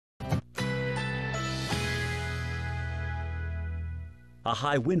A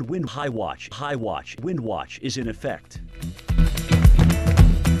high wind wind watch is in effect.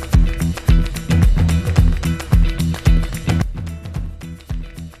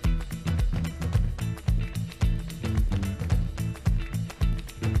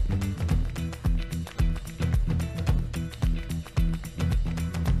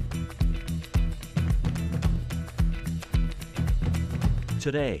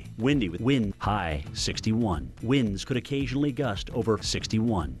 Today, windy with wind high 61. Winds could occasionally gust over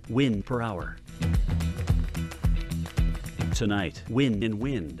 61 wind per hour. Tonight,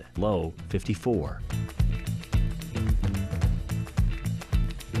 wind low 54.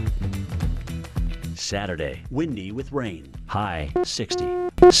 Saturday, windy with rain high 60.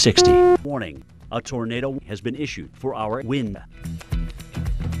 Warning, a tornado has been issued for our wind.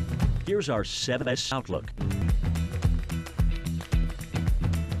 Here's our 7S outlook.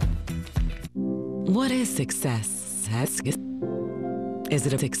 What is success? Is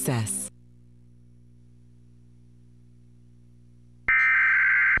it a success?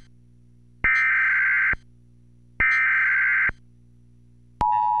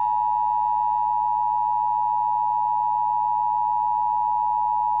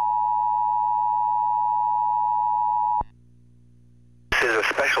 This is a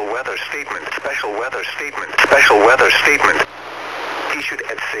special weather statement. Special weather statement. Issued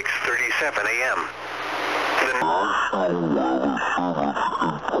at 6:37 a.m.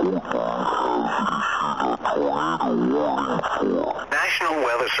 National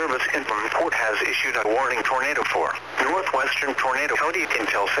Weather Service in Port has issued a warning tornado for northwestern tornado county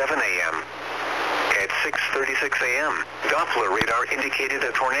until 7 a.m. At 6:36 a.m., Doppler radar indicated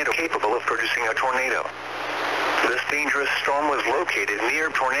a tornado capable of producing a tornado. This dangerous storm was located near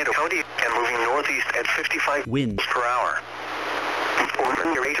Tornado County and moving northeast at 55 winds per hour. On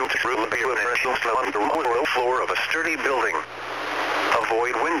the floor of a sturdy building.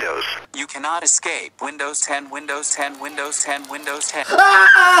 Avoid windows. You cannot escape. Windows 10, Windows 10, Windows 10, Windows 10.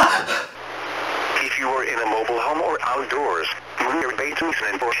 If you are in a mobile home or outdoors, move your basement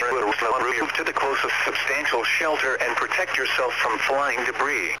and move to the closest substantial shelter and protect yourself from flying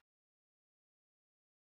debris.